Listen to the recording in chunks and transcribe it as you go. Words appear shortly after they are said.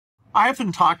I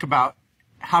often talk about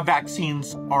how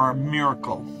vaccines are a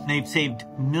miracle. They've saved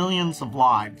millions of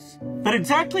lives. But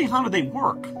exactly how do they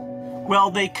work?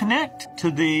 Well, they connect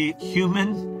to the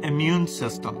human immune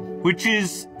system, which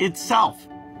is itself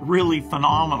really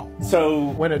phenomenal.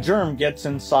 So when a germ gets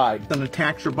inside and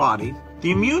attacks your body,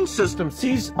 the immune system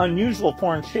sees unusual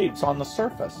foreign shapes on the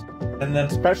surface. And then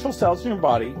special cells in your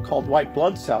body, called white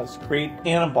blood cells, create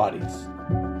antibodies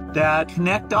that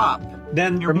connect up.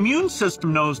 Then your immune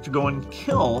system knows to go and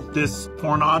kill this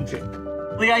foreign object.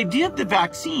 The idea of the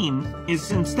vaccine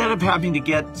is, instead of having to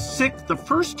get sick the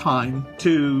first time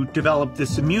to develop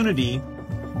this immunity,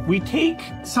 we take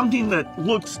something that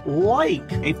looks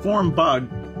like a foreign bug,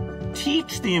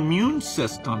 teach the immune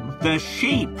system the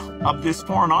shape of this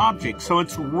foreign object so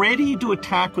it's ready to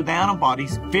attack with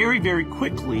antibodies very, very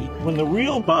quickly when the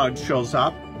real bug shows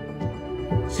up,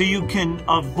 so you can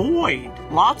avoid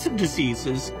lots of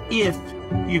diseases if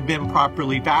you've been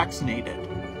properly vaccinated.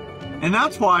 And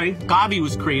that's why Gavi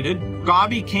was created.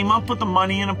 Gavi came up with the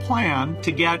money and a plan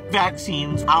to get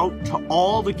vaccines out to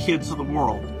all the kids of the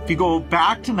world. If you go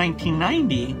back to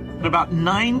 1990, about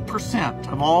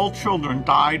 9% of all children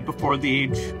died before the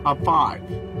age of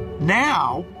 5.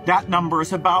 Now, that number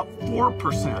is about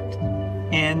 4%.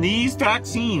 And these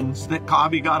vaccines that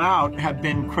Gavi got out have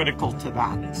been critical to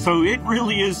that. So it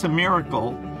really is a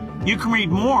miracle. You can read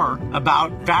more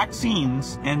about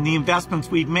vaccines and the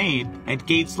investments we've made at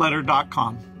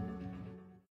gatesletter.com.